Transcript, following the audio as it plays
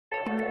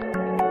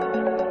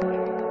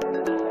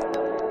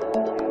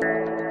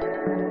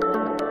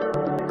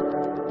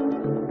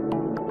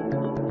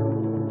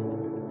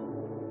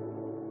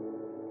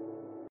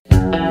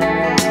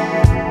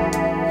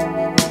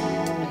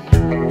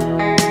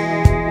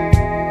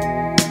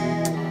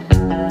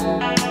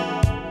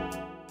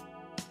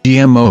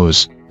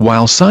GMOs.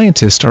 While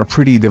scientists are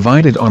pretty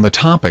divided on the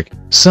topic,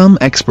 some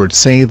experts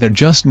say they're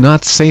just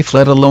not safe,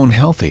 let alone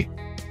healthy.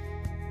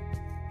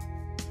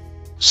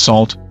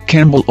 Salt.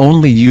 Campbell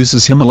only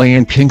uses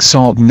Himalayan pink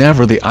salt,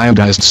 never the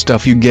iodized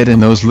stuff you get in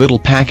those little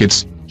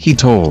packets, he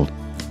told.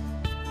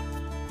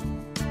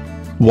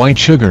 White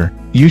sugar.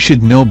 You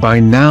should know by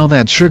now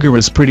that sugar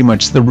is pretty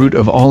much the root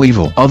of all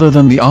evil. Other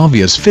than the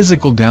obvious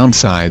physical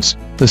downsides,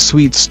 the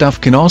sweet stuff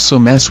can also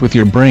mess with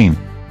your brain.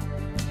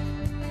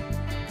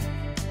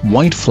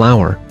 White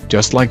flour.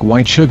 Just like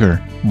white sugar,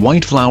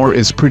 white flour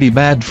is pretty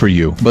bad for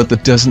you, but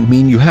that doesn't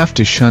mean you have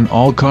to shun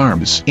all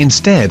carbs.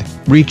 Instead,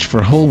 reach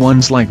for whole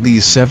ones like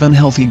these 7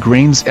 healthy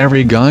grains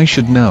every guy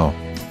should know.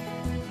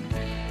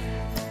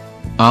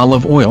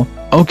 Olive oil.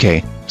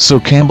 Okay, so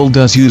Campbell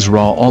does use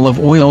raw olive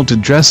oil to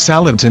dress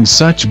salads and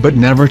such, but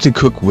never to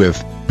cook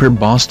with, per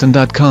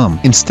Boston.com.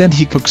 Instead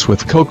he cooks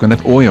with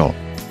coconut oil.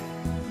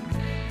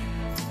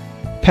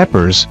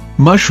 Peppers,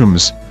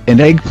 mushrooms, and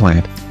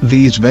eggplant.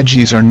 These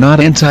veggies are not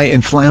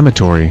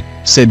anti-inflammatory,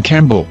 said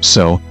Campbell,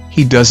 so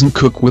he doesn't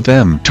cook with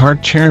them.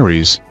 Tart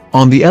cherries,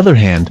 on the other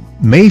hand,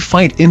 may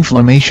fight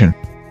inflammation.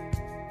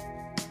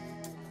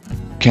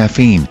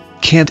 Caffeine.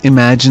 Can't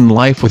imagine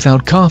life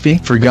without coffee.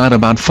 Forgot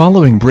about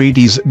following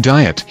Brady's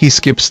diet. He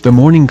skips the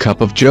morning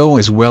cup of joe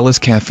as well as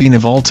caffeine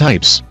of all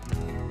types.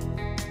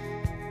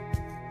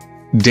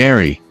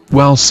 Dairy.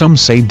 While some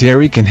say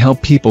dairy can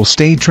help people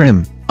stay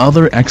trim,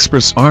 other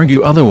experts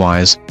argue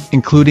otherwise,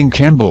 including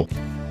Campbell.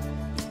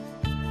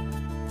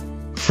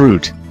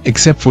 Fruit.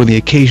 Except for the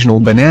occasional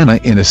banana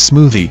in a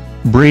smoothie,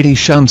 Brady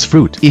shuns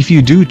fruit. If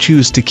you do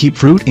choose to keep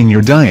fruit in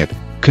your diet,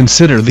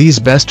 consider these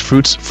best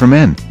fruits for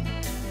men.